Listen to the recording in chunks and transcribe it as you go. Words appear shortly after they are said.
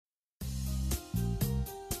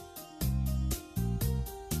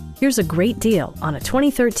Here's a great deal on a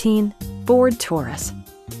 2013 Ford Taurus.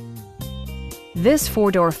 This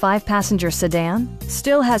four-door, 5-passenger sedan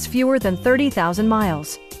still has fewer than 30,000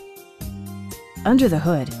 miles. Under the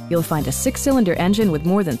hood, you'll find a 6-cylinder engine with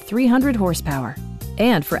more than 300 horsepower.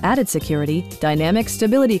 And for added security, dynamic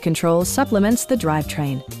stability control supplements the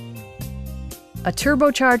drivetrain. A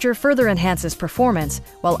turbocharger further enhances performance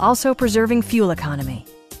while also preserving fuel economy.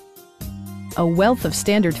 A wealth of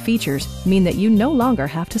standard features mean that you no longer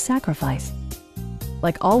have to sacrifice,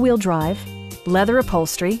 like all-wheel drive, leather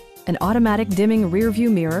upholstery, an automatic dimming rear-view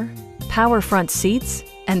mirror, power front seats,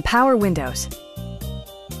 and power windows.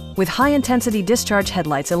 With high-intensity discharge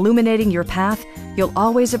headlights illuminating your path, you'll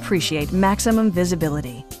always appreciate maximum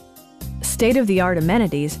visibility. State-of-the-art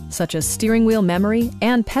amenities such as steering wheel memory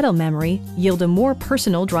and pedal memory yield a more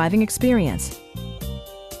personal driving experience.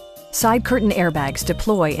 Side curtain airbags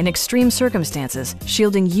deploy in extreme circumstances,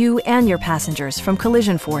 shielding you and your passengers from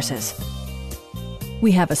collision forces.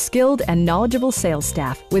 We have a skilled and knowledgeable sales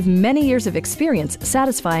staff with many years of experience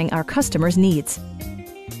satisfying our customers' needs.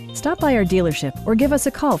 Stop by our dealership or give us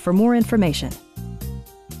a call for more information.